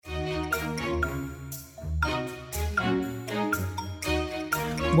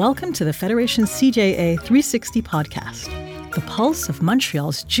Welcome to the Federation CJA 360 podcast, the pulse of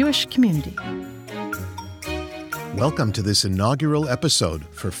Montreal's Jewish community. Welcome to this inaugural episode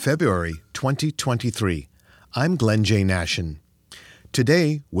for February 2023. I'm Glenn J. Nashin.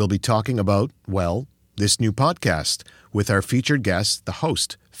 Today, we'll be talking about, this new podcast with our featured guest, the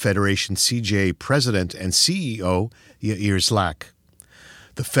host, Federation CJA President and CEO, Yair Szlak.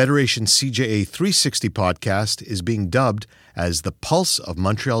 The Federation CJA 360 podcast is being dubbed as the pulse of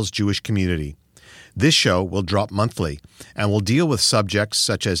Montreal's Jewish community. This show will drop monthly and will deal with subjects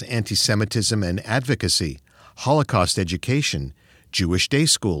such as anti-Semitism and advocacy, Holocaust education, Jewish day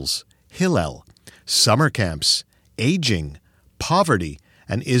schools, Hillel, summer camps, aging, poverty,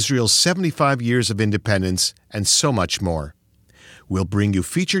 and Israel's 75 years of independence, and so much more. We'll bring you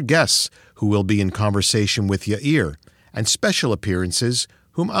featured guests who will be in conversation with Yair, and special appearances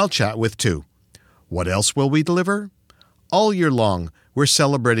whom I'll chat with too. What else will we deliver? All year long, we're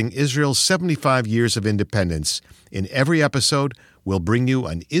celebrating Israel's 75 years of independence. In every episode, we'll bring you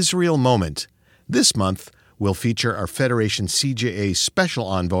an Israel moment. This month, we'll feature our Federation CJA special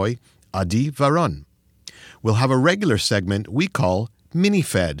envoy, Adi Varon. We'll have a regular segment we call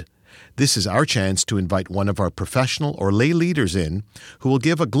Mini-Fed. This is our chance to invite one of our professional or lay leaders in who will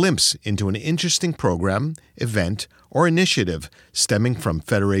give a glimpse into an interesting program, event, or initiative stemming from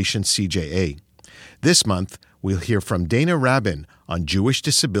Federation CJA. This month, we'll hear from Dayna Rabin on Jewish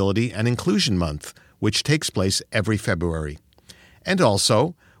Disability and Inclusion Month, which takes place every February. And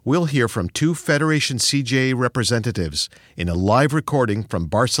also, we'll hear from two Federation CJA representatives in a live recording from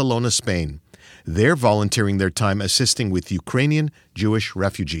Barcelona, Spain. They're volunteering their time assisting with Ukrainian Jewish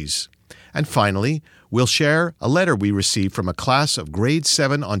refugees. And finally, we'll share a letter we received from a class of grade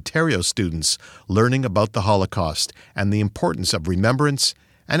 7 Ontario students learning about the Holocaust and the importance of remembrance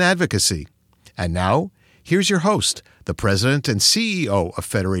and advocacy. And now, here's your host, the President and CEO of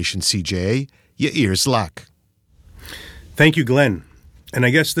Federation CJA, Yair Szlak. Thank you, Glenn. And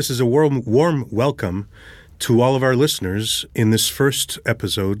I guess this is a warm welcome to all of our listeners in this first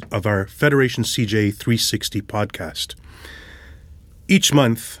episode of our Federation CJA 360 podcast. Each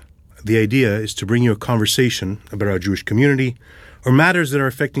month, the idea is to bring you a conversation about our Jewish community or matters that are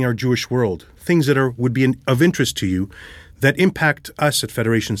affecting our Jewish world, things that would be of interest to you that impact us at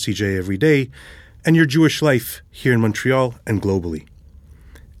Federation CJA every day and your Jewish life here in Montreal and globally.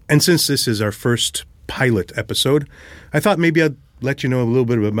 And since this is our first pilot episode, I thought maybe I'd let you know a little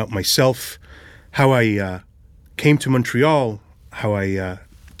bit about myself, how I came to Montreal, how I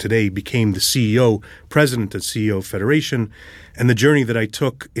today became the President and CEO of Federation, and the journey that I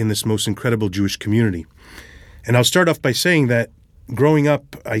took in this most incredible Jewish community. And I'll start off by saying that growing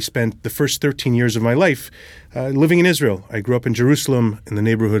up, I spent the first 13 years of my life living in Israel. I grew up in Jerusalem in the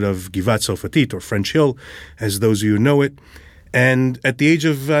neighborhood of Givat Tzalfatit, or French Hill, as those of you know it. And at the age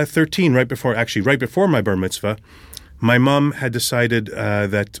of 13, right before my bar mitzvah, my mom had decided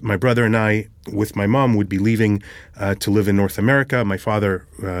that my brother and I, with my mom, would be leaving to live in North America. My father,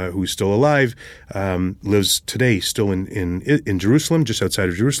 who's still alive, lives today still in Jerusalem, just outside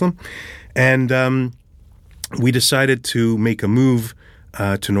of Jerusalem. And we decided to make a move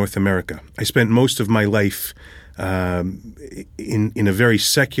to North America. I spent most of my life in a very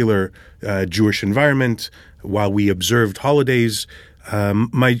secular Jewish environment while we observed holidays.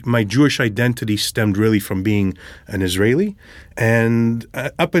 My Jewish identity stemmed really from being an Israeli. And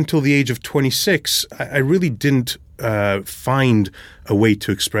up until the age of 26, I really didn't find a way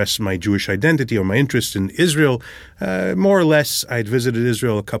to express my Jewish identity or my interest in Israel. More or less, I'd visited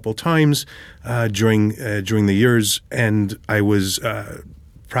Israel a couple times during the years, and I was a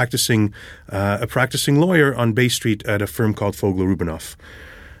practicing lawyer on Bay Street at a firm called Fogler Rubinoff.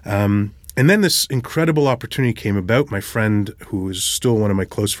 And then this incredible opportunity came about. My friend, who is still one of my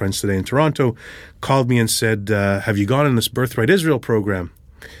close friends today in Toronto, called me and said, have you gone on this Birthright Israel program?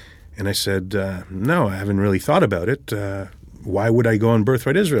 And I said, no, I haven't really thought about it. Why would I go on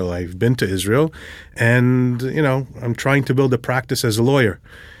Birthright Israel? I've been to Israel, and, I'm trying to build a practice as a lawyer.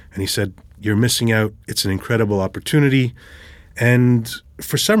 And he said, you're missing out. It's an incredible opportunity. And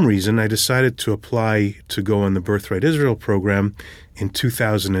for some reason, I decided to apply to go on the Birthright Israel program in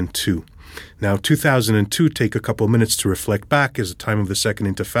 2002. Now, 2002, take a couple of minutes to reflect back, is the time of the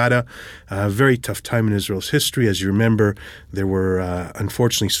Second Intifada, a very tough time in Israel's history. As you remember, there were,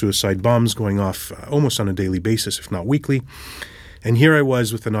 unfortunately, suicide bombs going off almost on a daily basis, if not weekly. And here I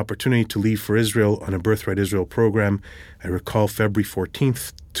was with an opportunity to leave for Israel on a Birthright Israel program. I recall February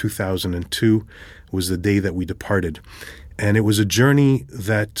 14th, 2002 was the day that we departed. And it was a journey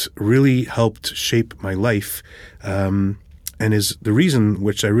that really helped shape my life. and is the reason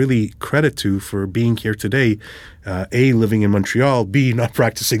which I really credit to for being here today, A, living in Montreal, B, not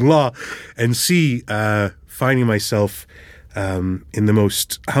practicing law, and C, finding myself in the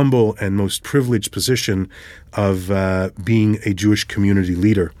most humble and most privileged position of being a Jewish community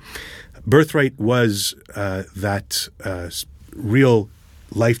leader. Birthright was that real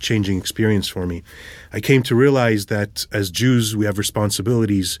life-changing experience for me. I came to realize that as Jews, we have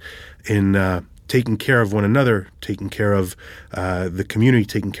responsibilities in taking care of one another, taking care of the community,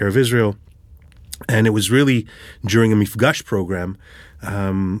 taking care of Israel. And it was really during a Mifgash program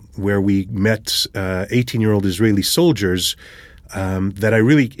where we met 18-year-old Israeli soldiers that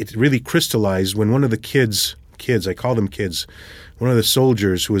it really crystallized when one of the kids, I call them kids, one of the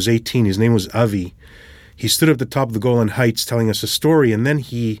soldiers who was 18, his name was Avi, he stood up at the top of the Golan Heights telling us a story, and then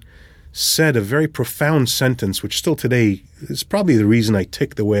he said a very profound sentence, which still today is probably the reason I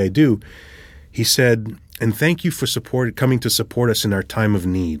tick the way I do. He said, "And thank you for coming to support us in our time of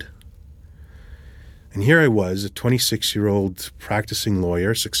need." And here I was, a 26-year-old practicing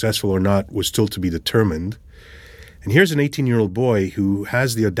lawyer, successful or not was still to be determined. And here's an 18-year-old boy who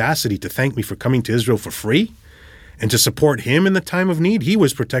has the audacity to thank me for coming to Israel for free and to support him in the time of need. He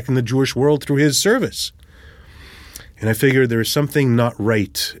was protecting the Jewish world through his service. And I figured there is something not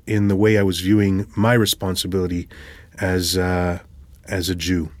right in the way I was viewing my responsibility as a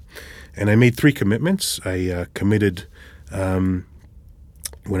Jew. And I made 3 commitments. I committed,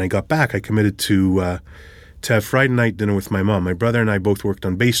 when I got back, I committed to have Friday night dinner with my mom. My brother and I both worked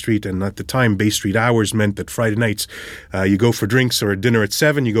on Bay Street, and at the time, Bay Street hours meant that Friday nights you go for drinks or dinner at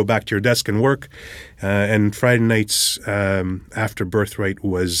 7, you go back to your desk and work. And Friday nights after Birthright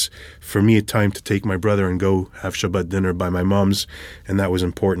was, for me, a time to take my brother and go have Shabbat dinner by my mom's, and that was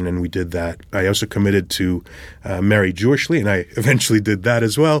important, and we did that. I also committed to marry Jewishly, and I eventually did that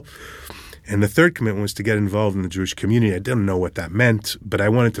as well. And the third commitment was to get involved in the Jewish community. I didn't know what that meant, but I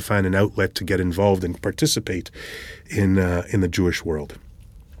wanted to find an outlet to get involved and participate in the Jewish world.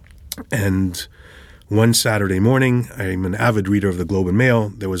 And one Saturday morning, I'm an avid reader of the Globe and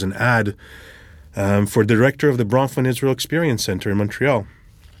Mail. There was an ad for the director of the Bronfman Israel Experience Center in Montreal.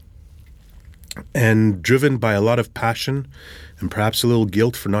 And driven by a lot of passion and perhaps a little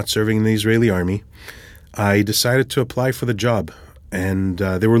guilt for not serving in the Israeli army, I decided to apply for the job. And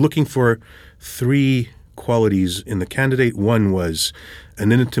they were looking for 3 qualities in the candidate. One was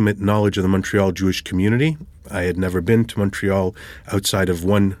an intimate knowledge of the Montreal Jewish community. I had never been to Montreal outside of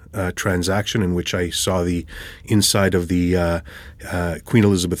one transaction in which I saw the inside of the Queen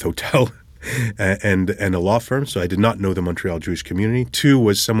Elizabeth Hotel and a law firm, so I did not know the Montreal Jewish community. 2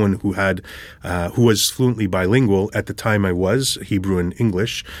 was someone who was fluently bilingual. At the time I was, Hebrew and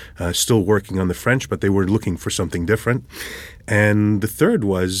English, still working on the French, but they were looking for something different. And the third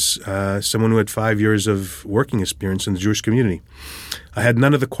was someone who had 5 years of working experience in the Jewish community. I had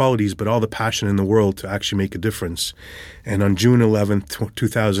none of the qualities, but all the passion in the world to actually make a difference. And on June 11th,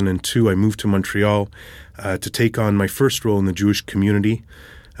 2002, I moved to Montreal to take on my first role in the Jewish community.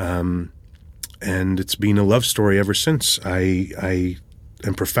 And it's been a love story ever since. I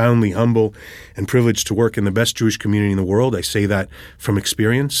am profoundly humble and privileged to work in the best Jewish community in the world. I say that from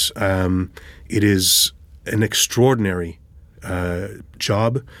experience. It is an extraordinary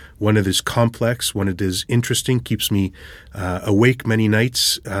job. One that is complex, one that is interesting, keeps me awake many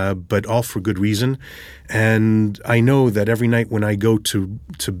nights, but all for good reason. And I know that every night when I go to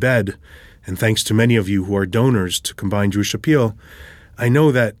bed, and thanks to many of you who are donors to Combined Jewish Appeal, I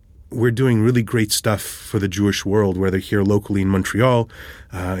know that we're doing really great stuff for the Jewish world, whether here locally in Montreal,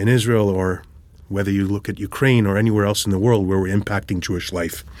 in Israel, or whether you look at Ukraine or anywhere else in the world where we're impacting Jewish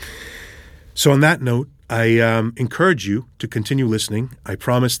life. So on that note, I encourage you to continue listening. I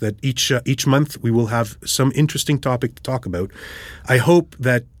promise that each month we will have some interesting topic to talk about. I hope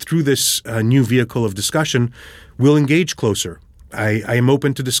that through this new vehicle of discussion, we'll engage closer. I am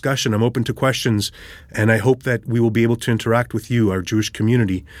open to discussion. I'm open to questions, and I hope that we will be able to interact with you, our Jewish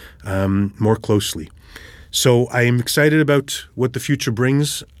community, more closely. So I am excited about what the future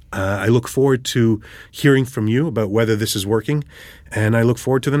brings. I look forward to hearing from you about whether this is working, and I look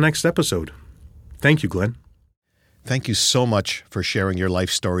forward to the next episode. Thank you, Glenn. Thank you so much for sharing your life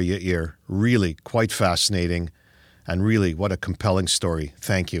story, Yair. Really quite fascinating, and really what a compelling story.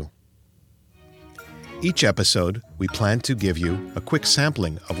 Thank you. Each episode, we plan to give you a quick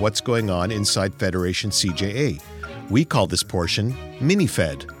sampling of what's going on inside Federation CJA. We call this portion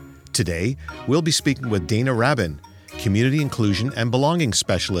Mini-Fed. Today, we'll be speaking with Dayna Rabin, Community Inclusion and Belonging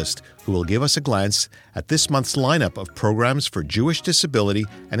Specialist, who will give us a glance at this month's lineup of programs for Jewish Disability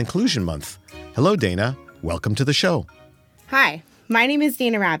and Inclusion Month. Hello, Dayna. Welcome to the show. Hi, My name is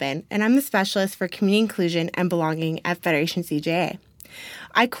Dayna Rabin, and I'm the specialist for community inclusion and belonging at Federation CJA.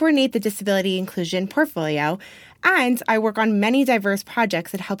 I coordinate the disability inclusion portfolio, and I work on many diverse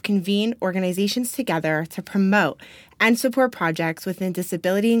projects that help convene organizations together to promote and support projects within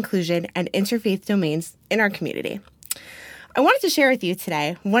disability inclusion and interfaith domains in our community. I wanted to share with you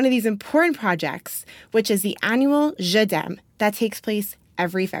today one of these important projects, which is the annual JDEM that takes place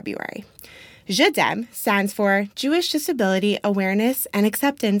every February. JDEM stands for Jewish Disability Awareness and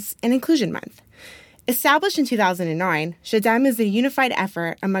Acceptance and Inclusion Month. Established in 2009, JDEM is a unified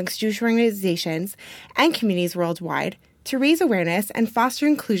effort amongst Jewish organizations and communities worldwide to raise awareness and foster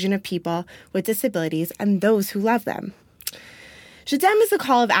inclusion of people with disabilities and those who love them. JDEM is a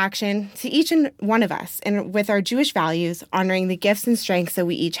call of action to each and one of us, and with our Jewish values, honoring the gifts and strengths that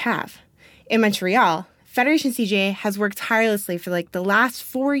we each have. In Montreal, Federation CJA has worked tirelessly for the last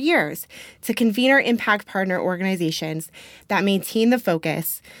 4 years to convene our impact partner organizations that maintain the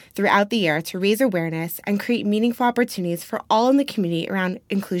focus throughout the year to raise awareness and create meaningful opportunities for all in the community around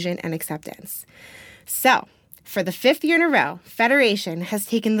inclusion and acceptance. So, for the 5th year in a row, Federation has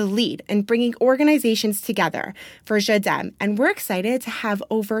taken the lead in bringing organizations together for JDEM, and we're excited to have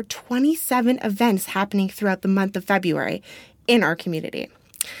over 27 events happening throughout the month of February in our community.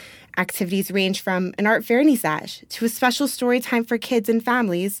 Activities range from an art vernissage to a special story time for kids and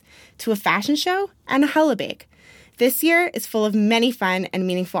families to a fashion show and a challah bake. This year is full of many fun and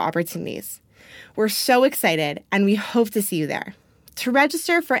meaningful opportunities. We're so excited, and we hope to see you there. To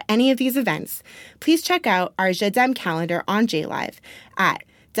register for any of these events, please check out our JDEM calendar on JLive at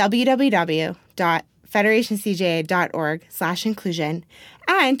www.federationcja.org/inclusion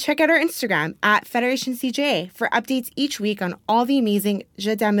and check out our Instagram at Federation CJA for updates each week on all the amazing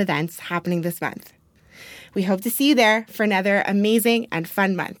JDEM events happening this month. We hope to see you there for another amazing and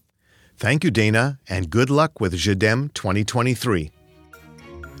fun month. Thank you, Dayna, and good luck with JDEM 2023.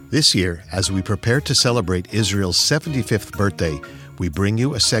 This year, as we prepare to celebrate Israel's 75th birthday, we bring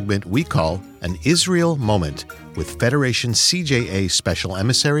you a segment we call an Israel Moment with Federation CJA Special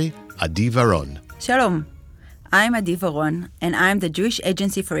Emissary Adi Varon. Shalom. I'm Adi Varon, and I'm the Jewish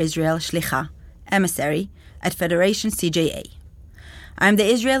Agency for Israel Shlicha, emissary, at Federation CJA. I'm the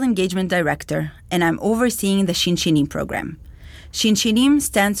Israel Engagement Director, and I'm overseeing the Shinshinim program. Shinshinim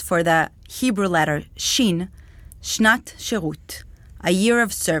stands for the Hebrew letter Shin, Shnat Shirut, a year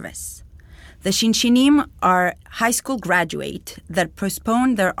of service. The Shinshinim are high school graduates that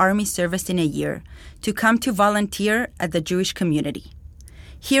postpone their army service in a year to come to volunteer at the Jewish community.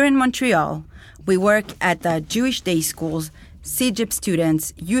 Here in Montreal, we work at the Jewish day schools, CJIP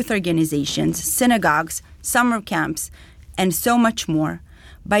students, youth organizations, synagogues, summer camps, and so much more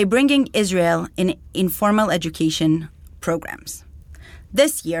by bringing Israel in informal education programs.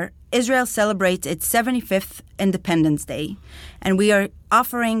 This year, Israel celebrates its 75th Independence Day, and we are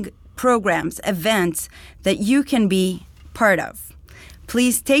offering programs, events that you can be part of.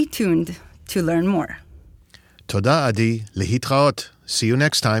 Please stay tuned to learn more. Toda Adi, lehitraot. See you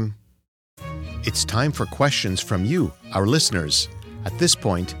next time. It's time for questions from you, our listeners. At this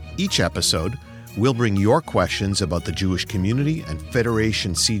point, each episode, we'll bring your questions about the Jewish community and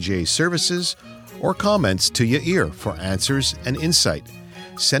Federation CJA services or comments to Yair for answers and insight.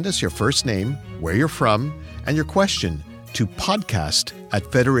 Send us your first name, where you're from, and your question to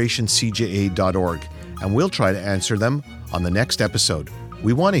podcast@federationcja.org, and we'll try to answer them on the next episode.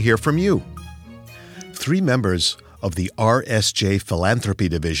 We want to hear from you. 3 members of the RSJ Philanthropy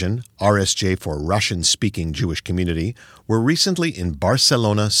Division, RSJ for Russian-speaking Jewish community, were recently in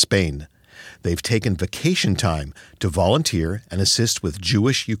Barcelona, Spain. They've taken vacation time to volunteer and assist with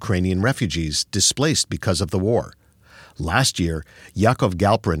Jewish Ukrainian refugees displaced because of the war. Last year, Yaakov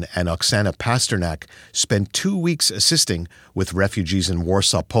Galperin and Oxana Pasternak spent 2 weeks assisting with refugees in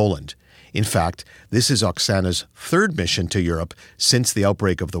Warsaw, Poland. In fact, this is Oksana's 3rd mission to Europe since the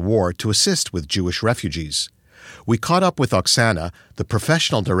outbreak of the war to assist with Jewish refugees. We caught up with Oxana, the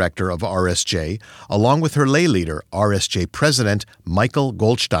professional director of RSJ, along with her lay leader, RSJ President Michael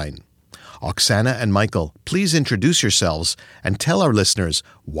Goldshtein. Oxana and Michael, please introduce yourselves and tell our listeners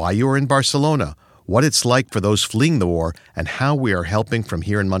why you are in Barcelona, what it's like for those fleeing the war, and how we are helping from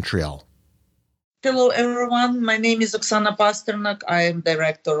here in Montreal. Hello, everyone. My name is Oxana Pasternak. I am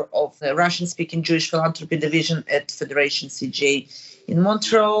director of the Russian-speaking Jewish Philanthropy Division at Federation CJA in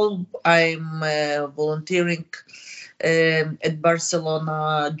Montreal. I'm volunteering at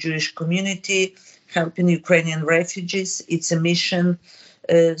Barcelona Jewish community, helping Ukrainian refugees. It's a mission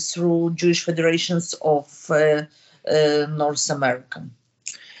through Jewish Federations of North America.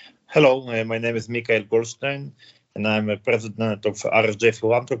 Hello, my name is Goldshtein, and I'm a president of RSJ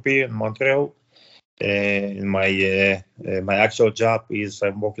Philanthropy in Montreal. In my actual job is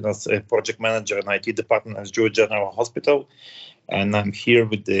I'm working as a project manager in IT department at Jewish General Hospital, and I'm here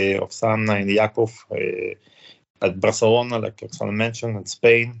with the Oxana and Yaakov at Barcelona, like Oxana mentioned, in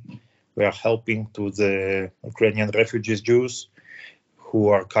Spain. We are helping to the Ukrainian refugees Jews who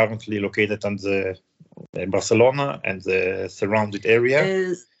are currently located in the Barcelona and the surrounded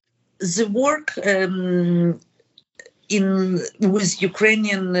area. The work with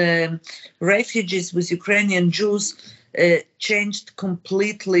Ukrainian refugees, with Ukrainian Jews, changed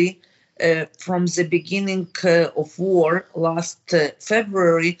completely from the beginning of war last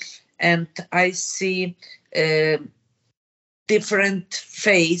February, and I see a different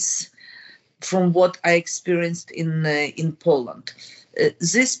phase from what I experienced in Poland.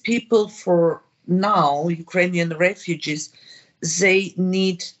 These people, for now, Ukrainian refugees, they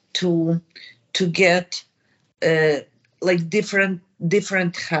need to get like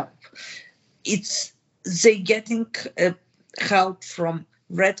different help. They getting help from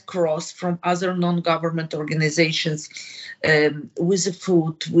Red Cross, from other non-government organizations, with the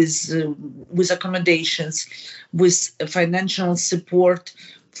food, with accommodations, with financial support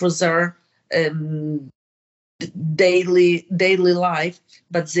for their daily life,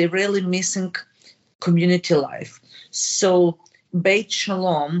 but they're really missing community life. So Beit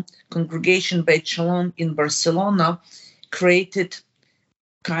Shalom, Congregation Beit Shalom in Barcelona, created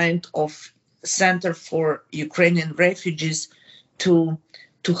kind of center for Ukrainian refugees to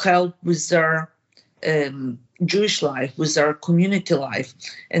help with their Jewish life, with their community life.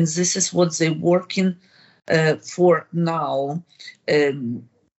 And this is what they're working for now,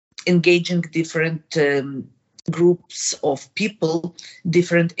 engaging different groups of people,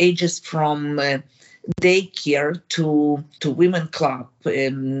 different ages, from daycare to women club,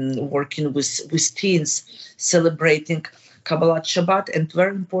 working with teens, celebrating Kabbalat Shabbat. And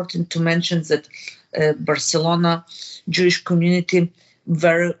very important to mention that Barcelona Jewish community,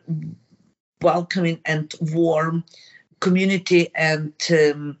 very welcoming and warm community, and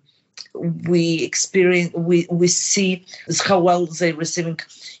we see how well they're receiving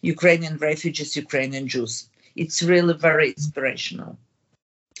Ukrainian refugees, Ukrainian Jews. It's really very inspirational.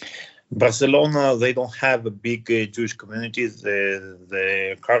 Barcelona, they don't have a big Jewish community.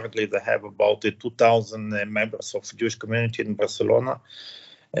 Currently they have about 2,000 members of Jewish community in Barcelona,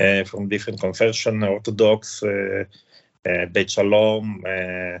 from different confession, Orthodox, Beit Shalom,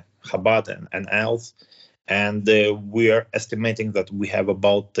 Chabad, and else. And we are estimating that we have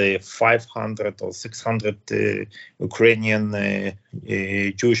about 500 or 600 Ukrainian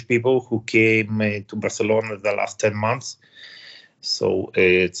Jewish people who came to Barcelona the last 10 months. So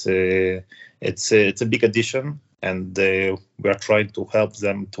it's a big addition, and we are trying to help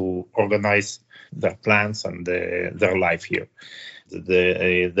them to organize their plans and their life here.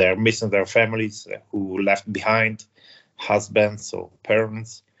 They're missing their families who left behind, husbands or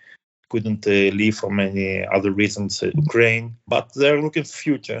parents, couldn't leave for many other reasons Ukraine, but they're looking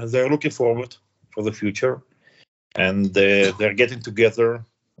future. They're looking forward for the future, and they're getting together.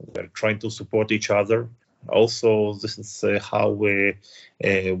 They're trying to support each other. Also, this is how we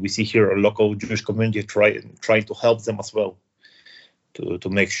see here a local Jewish community trying to help them as well, to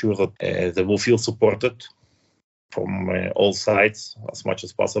make sure that they will feel supported from all sides as much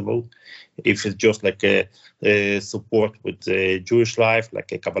as possible. If it's just like a support with Jewish life,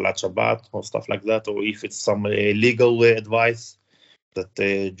 like a Kabbalat Shabbat or stuff like that, or if it's some legal advice that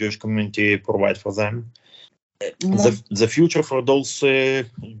the Jewish community provide for them. The future for those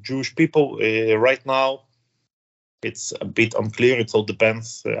Jewish people right now, it's a bit unclear. It all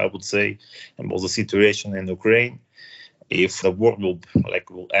depends, I would say, about the situation in Ukraine. If the war will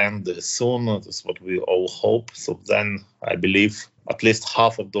end soon, that's what we all hope. So then I believe at least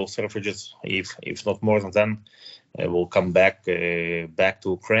half of those refugees, if not more than them, will come back to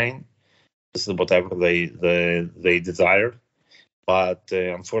Ukraine. This is whatever they desire. But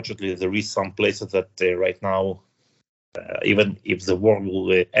unfortunately, there is some places that right now, even if the war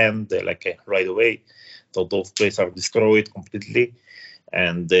will end right away, so those places are destroyed completely.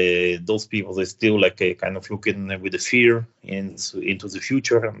 And those people, they still kind of looking with a fear into the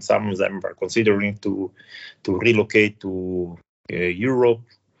future, and some of them are considering to relocate to Europe.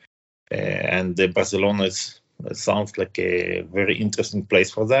 And Barcelona sounds like a very interesting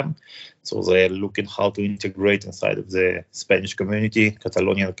place for them. So they are looking how to integrate inside of the Spanish community,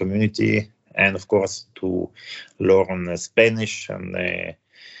 Catalonian community, and of course to learn Spanish and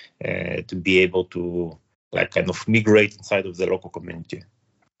to be able to kind of migrate inside of the local community.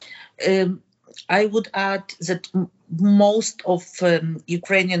 I would add that most of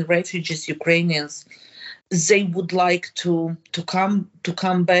Ukrainian refugees, Ukrainians, they would like to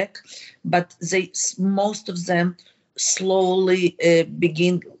come back, but most of them slowly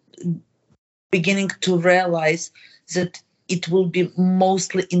beginning to realize that it will be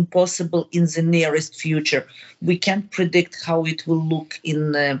mostly impossible in the nearest future. We can't predict how it will look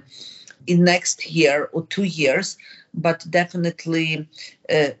in next year or 2 years, but definitely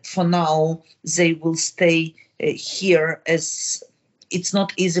for now they will stay here, as it's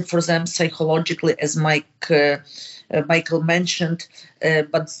not easy for them psychologically, as Michael mentioned,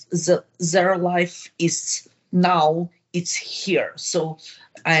 but their life is now, it's here. So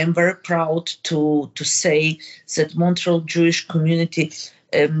I am very proud to say that Montreal Jewish community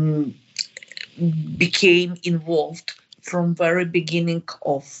became involved from very beginning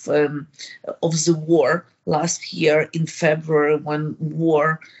of the war last year in February, when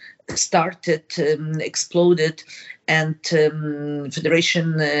war started, exploded, and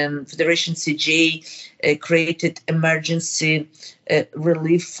Federation CJA created emergency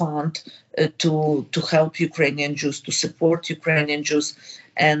relief fund to help Ukrainian Jews, to support Ukrainian Jews,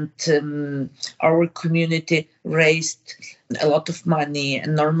 and our community raised a lot of money,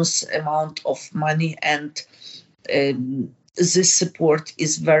 enormous amount of money, and this support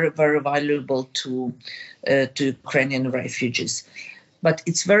is very, very valuable to Ukrainian refugees. But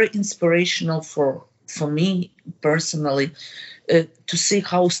it's very inspirational for me personally to see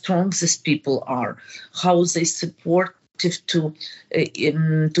how strong these people are, how they supportive to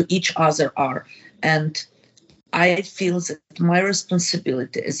each other are. And I feel that my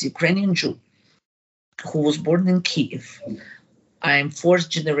responsibility as Ukrainian Jew who was born in Kiev, I am fourth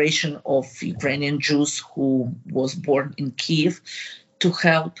generation of Ukrainian Jews who was born in Kiev, to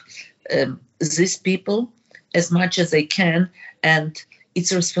help these people as much as I can, and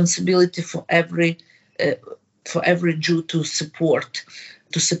it's a responsibility for every Jew to support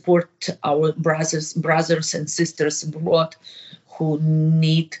our brothers and sisters abroad who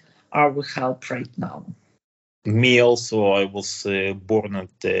need our help right now. Me also, I was born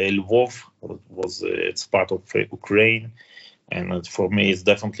at Lvov. It's part of Ukraine. And for me, it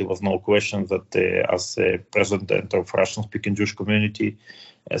definitely was no question that as a president of Russian-speaking Jewish community,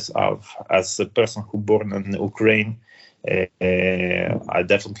 as a person who born in Ukraine, I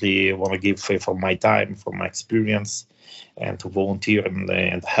definitely want to give from my time, from my experience, and to volunteer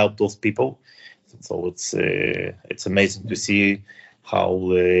and help those people. So it's amazing to see how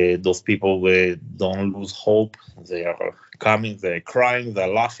those people don't lose hope. They are coming, they're crying, they're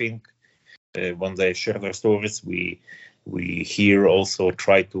laughing. When they share their stories, we here also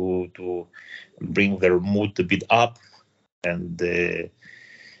try to bring their mood a bit up, and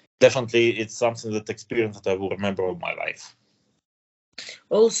definitely it's something experience that I will remember all my life.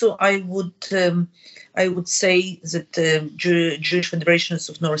 Also, I would say that Jewish Federations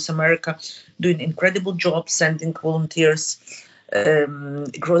of North America do an incredible job sending volunteers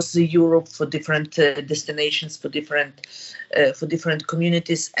across Europe for different destinations, for different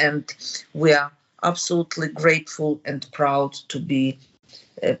communities, and we are absolutely grateful and proud to be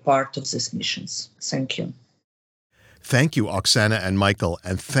a part of these missions. Thank you. Thank you, Oxana and Michael,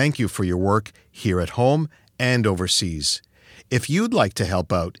 and thank you for your work here at home and overseas. If you'd like to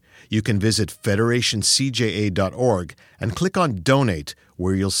help out, you can visit federationcja.org and click on Donate,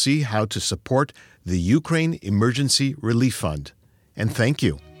 where you'll see how to support the Ukraine Emergency Relief Fund. And thank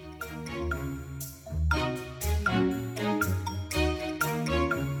you.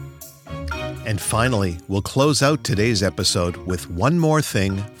 And finally, we'll close out today's episode with one more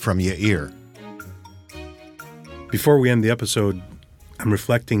thing from Yair. Before we end the episode, I'm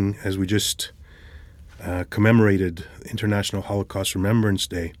reflecting as we just commemorated International Holocaust Remembrance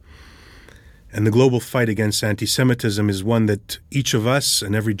Day. And the global fight against anti-Semitism is one that each of us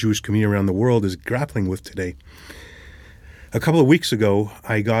and every Jewish community around the world is grappling with today. A couple of weeks ago,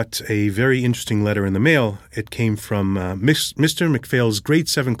 I got a very interesting letter in the mail. It came from Mr. McPhail's grade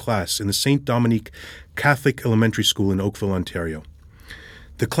 7 class in the St. Dominic Catholic Elementary School in Oakville, Ontario.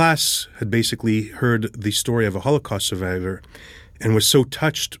 The class had basically heard the story of a Holocaust survivor and was so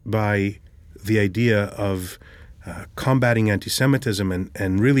touched by the idea of combating anti-Semitism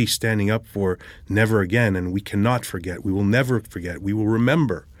and really standing up for never again, and we cannot forget, we will never forget, we will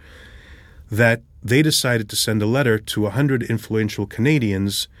remember, that they decided to send a letter to 100 influential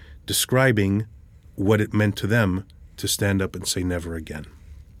Canadians describing what it meant to them to stand up and say never again.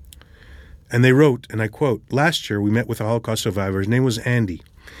 And they wrote, and I quote, "Last year we met with a Holocaust survivor. His name was Andy.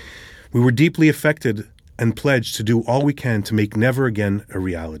 We were deeply affected and pledged to do all we can to make never again a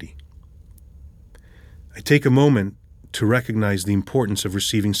reality." I take a moment to recognize the importance of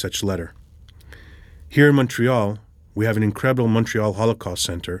receiving such letter. Here in Montreal, we have an incredible Montreal Holocaust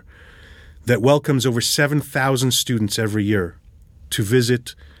Center that welcomes over 7,000 students every year to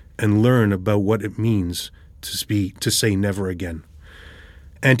visit and learn about what it means to say never again.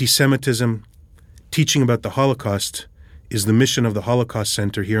 Anti-Semitism, teaching about the Holocaust, is the mission of the Holocaust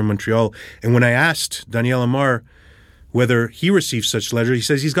Center here in Montreal. And when I asked Daniel Amar whether he received such letters, he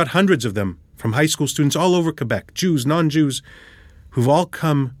says he's got hundreds of them from high school students all over Quebec, Jews, non-Jews, who've all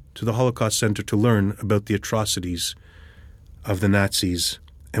come to the Holocaust Center to learn about the atrocities of the Nazis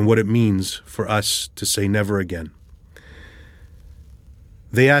and what it means for us to say never again.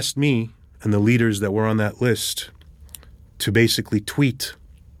 They asked me and the leaders that were on that list to basically tweet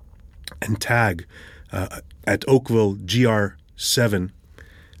and tag at Oakville GR7,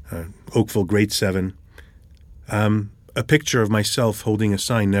 Oakville Grade 7, a picture of myself holding a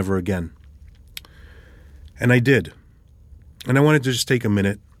sign, never again. And I did. And I wanted to just take a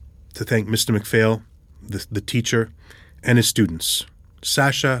minute to thank Mr. McPhail, the teacher, and his students,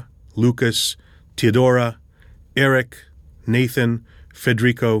 Sasha, Lucas, Theodora, Eric, Nathan,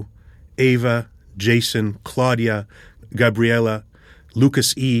 Federico, Ava, Jason, Claudia, Gabriela,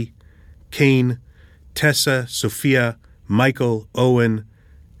 Lucas E., Kane, Tessa, Sophia, Michael, Owen,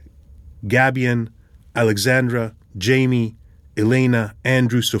 Gabian, Alexandra, Jamie, Elena,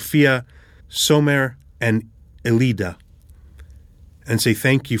 Andrew, Sophia, Somer, and Elida, and say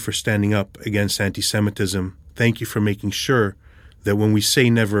thank you for standing up against anti-Semitism. Thank you for making sure that when we say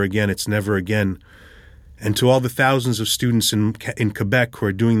never again, it's never again. And to all the thousands of students in Quebec who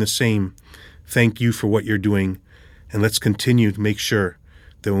are doing the same, thank you for what you're doing. And let's continue to make sure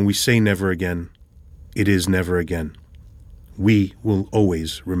that when we say never again, it is never again. We will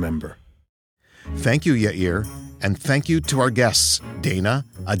always remember. Thank you, Yair, and thank you to our guests, Dayna,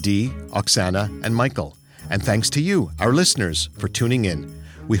 Adi, Oxana, and Michael. And thanks to you, our listeners, for tuning in.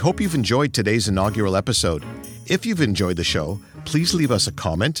 We hope you've enjoyed today's inaugural episode. If you've enjoyed the show, please leave us a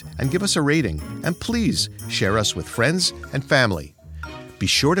comment and give us a rating. And please share us with friends and family. Be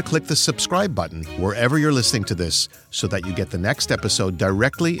sure to click the subscribe button wherever you're listening to this so that you get the next episode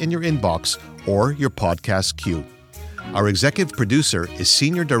directly in your inbox or your podcast queue. Our executive producer is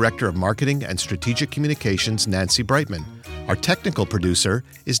Senior Director of Marketing and Strategic Communications, Nancy Brightman. Our technical producer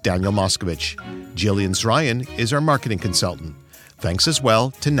is Daniel Moskovich. Jillian Zryan is our marketing consultant. Thanks as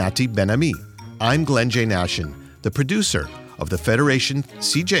well to Nati Ben-Ami. I'm Glenn J. Nashin, the producer of the Federation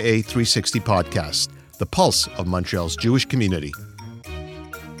CJA 360 podcast, the pulse of Montreal's Jewish community.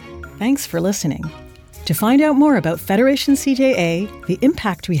 Thanks for listening. To find out more about Federation CJA, the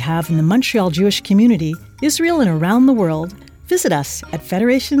impact we have in the Montreal Jewish community, Israel and around the world, visit us at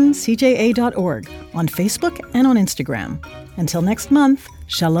federationcja.org on Facebook and on Instagram. Until next month,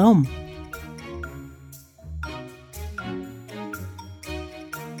 Shalom.